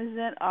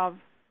cognizant of,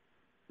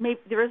 maybe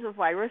there is a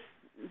virus.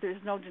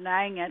 There's no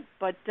denying it,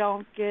 but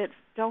don't get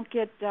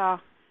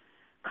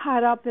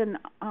caught up in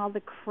all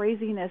the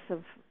craziness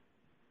of,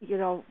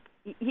 you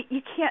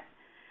can't.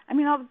 I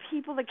mean, all the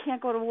people that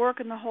can't go to work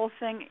and the whole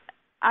thing.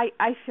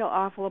 I feel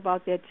awful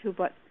about that too,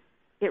 but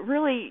it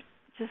really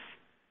just,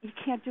 you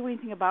can't do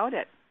anything about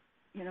it,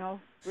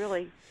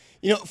 really.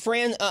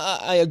 Fran,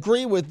 I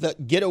agree with the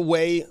get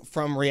away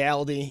from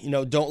reality.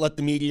 Don't let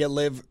the media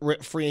live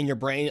free in your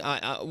brain.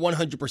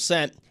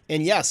 100%.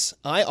 And yes,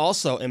 I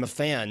also am a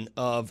fan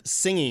of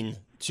singing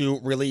to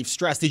relieve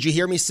stress. Did you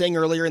hear me sing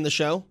earlier in the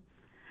show?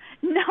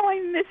 No,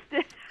 I missed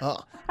it. Oh,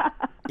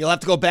 you'll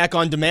have to go back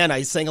on demand.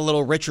 I sang a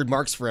little Richard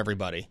Marx for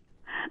everybody.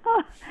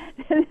 Oh,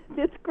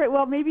 that's great.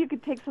 Well, maybe you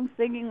could take some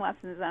singing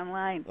lessons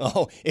online.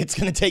 Oh, it's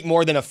going to take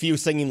more than a few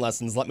singing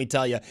lessons, let me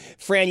tell you.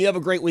 Fran, you have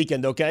a great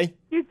weekend, okay?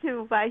 You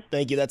too. Bye.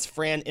 Thank you. That's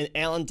Fran in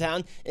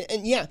Allentown.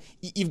 And yeah,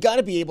 you've got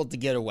to be able to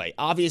get away.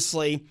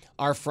 Obviously,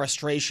 our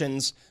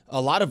frustrations,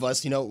 a lot of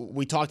us,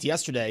 we talked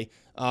yesterday,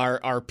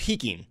 are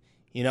peaking.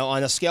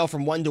 On a scale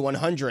from 1 to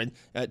 100,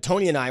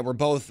 Tony and I were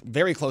both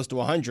very close to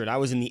 100. I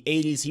was in the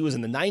 80s. He was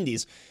in the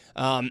 90s.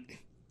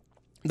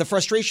 The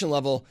frustration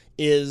level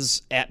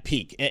is at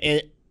peak.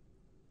 And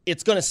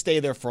it's going to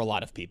stay there for a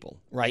lot of people,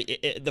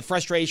 right? The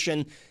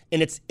frustration,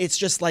 and it's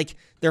just like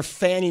they're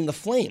fanning the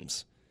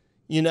flames.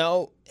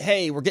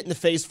 Hey, we're getting to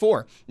phase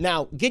 4.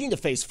 Now, getting to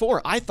phase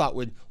 4, I thought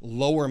would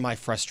lower my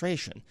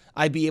frustration.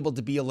 I'd be able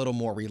to be a little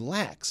more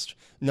relaxed.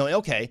 Knowing,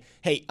 okay,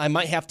 hey, I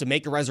might have to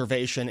make a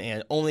reservation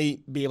and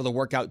only be able to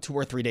work out 2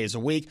 or 3 days a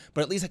week,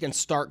 but at least I can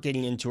start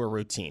getting into a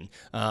routine.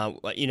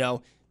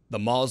 The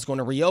mall is going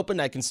to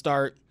reopen. I can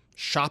start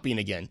shopping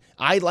again.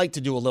 I like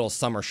to do a little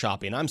summer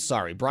shopping. I'm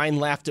sorry. Brian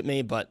laughed at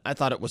me, but I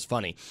thought it was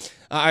funny.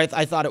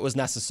 I thought it was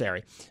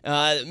necessary.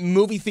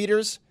 Movie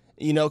theaters,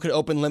 could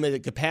open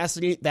limited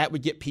capacity. That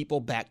would get people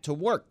back to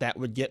work. That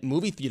would get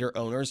movie theater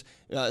owners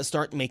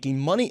start making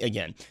money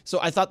again. So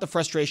I thought the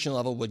frustration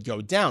level would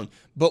go down.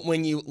 But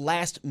when you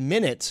last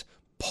minute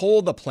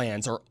pull the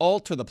plans or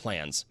alter the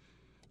plans,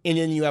 and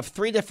then you have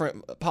 3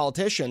 different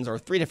politicians or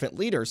 3 different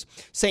leaders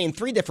saying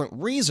 3 different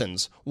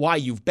reasons why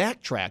you've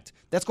backtracked,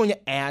 that's going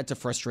to add to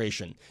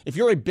frustration. If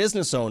you're a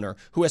business owner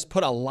who has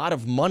put a lot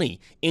of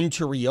money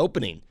into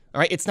reopening, all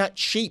right, it's not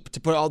cheap to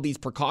put all these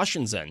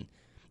precautions in,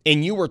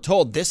 and you were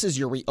told this is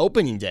your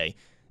reopening day,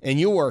 and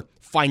you were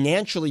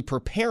financially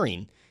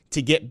preparing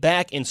to get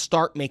back and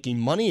start making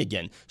money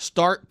again,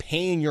 start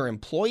paying your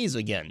employees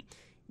again,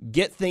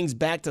 get things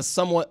back to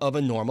somewhat of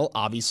a normal,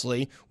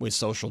 obviously, with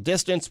social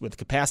distance, with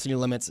capacity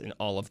limits, and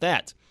all of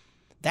that.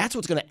 That's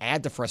what's going to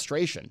add to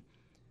frustration.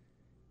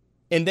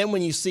 And then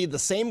when you see the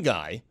same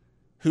guy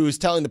who's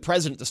telling the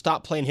president to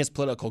stop playing his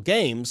political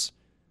games,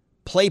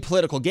 play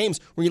political games,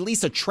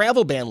 release a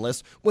travel ban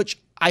list, which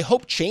I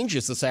hope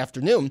changes this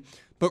afternoon,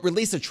 but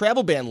release a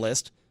travel ban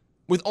list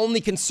with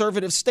only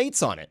conservative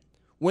states on it,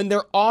 when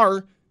there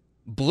are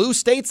blue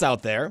states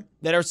out there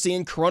that are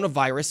seeing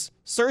coronavirus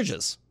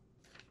surges.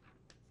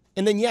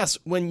 And then, yes,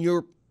 when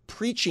you're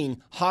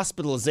preaching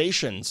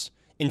hospitalizations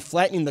and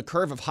flattening the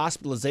curve of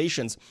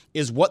hospitalizations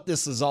is what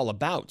this is all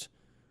about.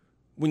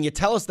 When you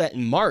tell us that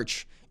in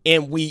March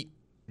and we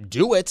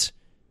do it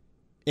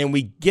and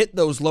we get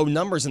those low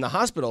numbers in the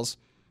hospitals,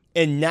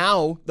 and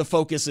now the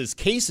focus is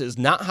cases,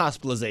 not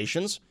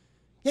hospitalizations,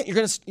 yeah,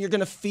 you're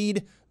gonna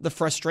feed the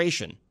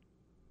frustration.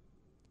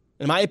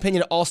 In my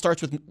opinion, it all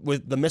starts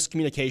with the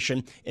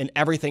miscommunication, and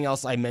everything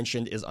else I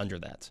mentioned is under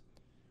that.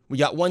 We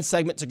got 1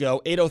 segment to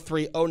go,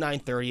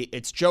 803-0930.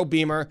 It's Joe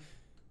Beamer,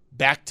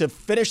 back to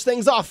finish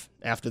things off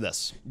after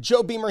this.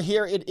 Joe Beamer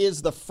here. It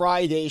is the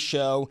Friday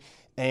show,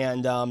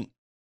 and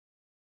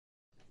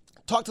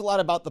talked a lot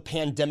about the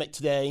pandemic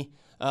today,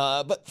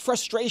 but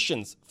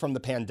frustrations from the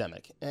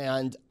pandemic.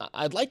 And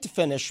I'd like to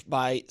finish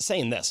by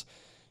saying this.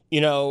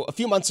 A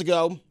few months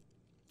ago,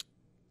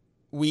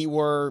 we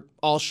were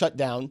all shut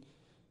down,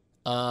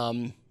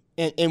 and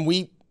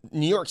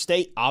New York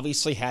State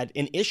obviously had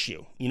an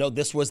issue.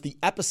 This was the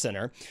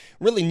epicenter,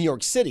 really New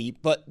York City,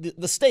 but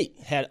the state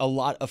had a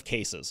lot of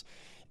cases.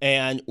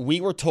 And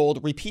we were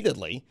told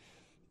repeatedly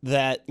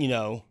that,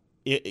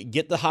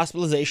 get the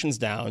hospitalizations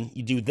down,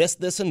 you do this,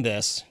 this, and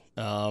this,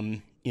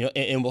 and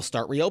we'll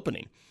start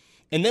reopening.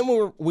 And then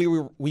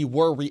we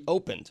were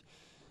reopened.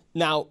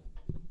 Now,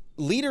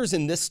 leaders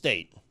in this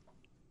state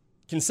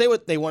can say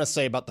what they want to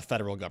say about the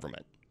federal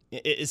government.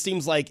 It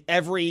seems like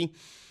every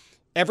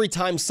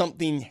time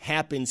something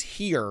happens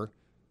here,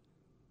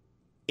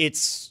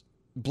 it's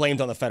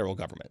blamed on the federal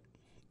government,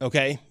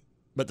 okay?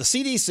 But the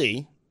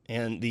CDC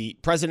and the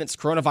president's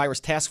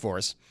coronavirus task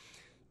force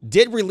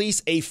did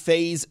release a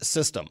phase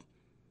system,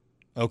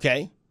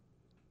 okay?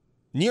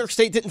 New York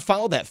State didn't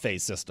follow that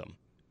phase system.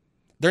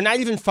 They're not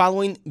even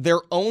following their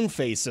own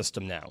phase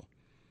system now.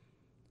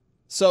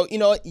 So, you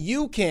know,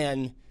 you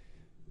can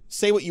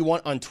say what you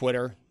want on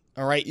Twitter,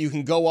 all right? You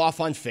can go off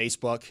on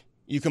Facebook.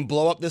 You can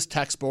blow up this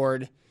text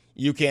board.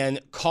 You can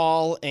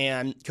call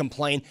and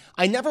complain.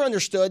 I never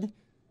understood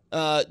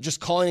just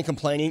calling and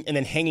complaining and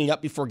then hanging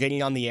up before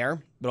getting on the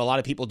air, but a lot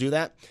of people do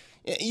that.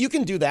 You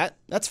can do that.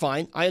 That's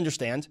fine. I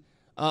understand.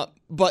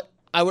 But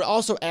I would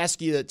also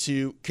ask you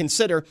to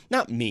consider,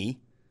 not me,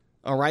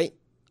 all right?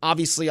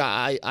 Obviously,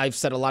 I've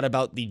said a lot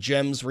about the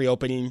gyms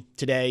reopening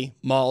today,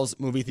 malls,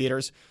 movie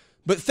theaters,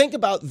 but think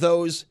about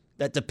those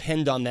that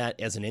depend on that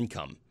as an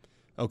income,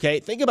 okay?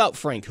 Think about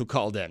Frank, who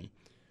called in,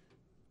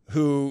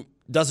 who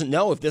doesn't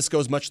know if this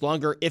goes much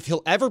longer, if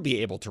he'll ever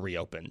be able to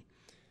reopen.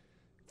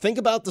 Think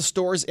about the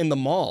stores in the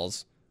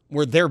malls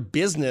where their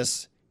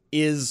business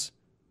is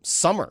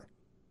summer.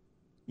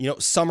 You know,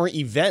 summer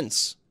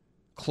events,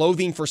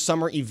 clothing for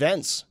summer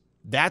events.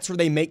 That's where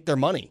they make their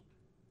money.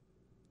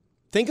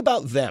 Think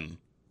about them.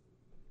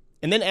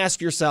 And then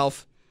ask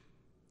yourself,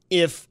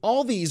 if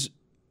all these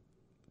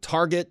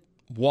Target,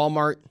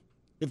 Walmart,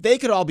 if they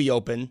could all be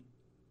open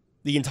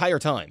the entire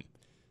time,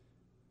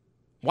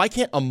 why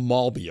can't a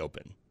mall be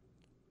open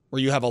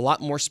where you have a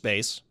lot more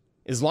space?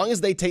 As long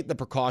as they take the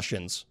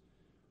precautions,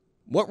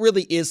 what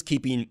really is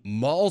keeping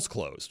malls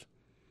closed?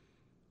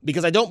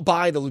 Because I don't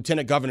buy the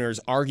lieutenant governor's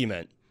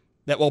argument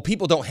that, well,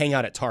 people don't hang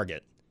out at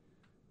Target.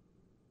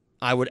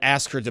 I would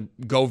ask her to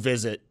go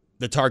visit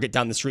the Target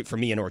down the street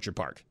from me in Orchard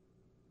Park.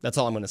 That's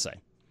all I'm going to say.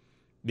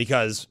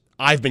 Because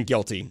I've been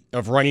guilty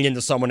of running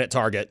into someone at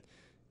Target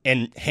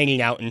and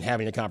hanging out and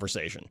having a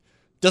conversation.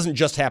 Doesn't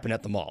just happen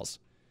at the malls.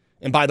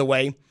 And by the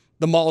way,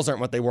 the malls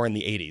aren't what they were in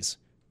the 80s.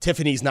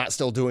 Tiffany's not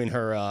still doing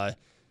her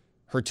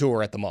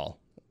tour at the mall.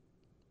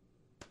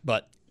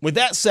 But with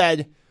that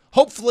said,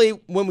 hopefully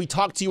when we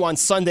talk to you on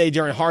Sunday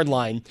during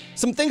Hardline,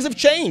 some things have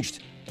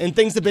changed and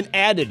things have been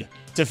added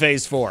to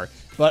Phase 4.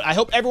 But I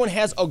hope everyone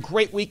has a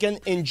great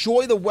weekend.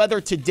 Enjoy the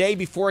weather today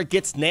before it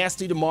gets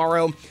nasty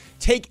tomorrow.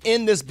 Take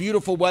in this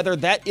beautiful weather.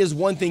 That is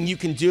one thing you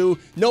can do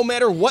no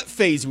matter what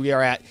phase we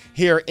are at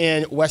here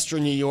in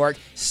Western New York.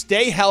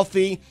 Stay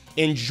healthy.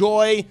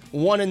 Enjoy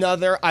one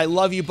another. I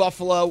love you,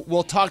 Buffalo.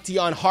 We'll talk to you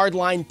on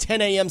Hardline,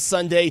 10 a.m.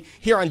 Sunday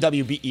here on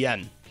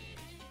WBEN.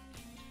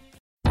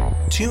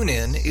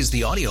 TuneIn is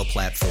the audio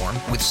platform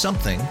with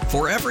something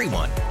for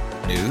everyone.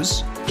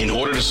 News. In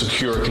order to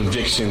secure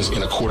convictions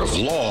in a court of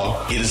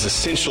law, it is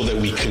essential that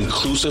we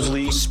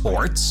conclusively.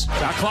 Sports.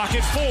 Shot clock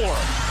at 4.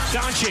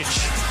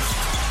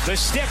 Doncic. The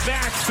step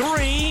back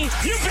 3.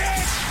 You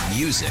bet.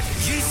 Music.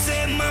 You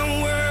set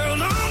my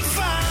world on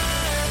fire.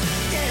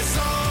 Yes,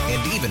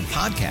 and even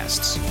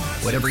podcasts.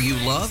 Whatever you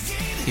love,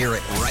 hear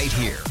it right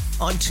here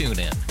on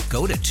TuneIn.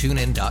 Go to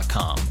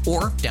TuneIn.com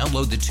or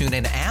download the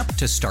TuneIn app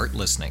to start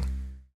listening.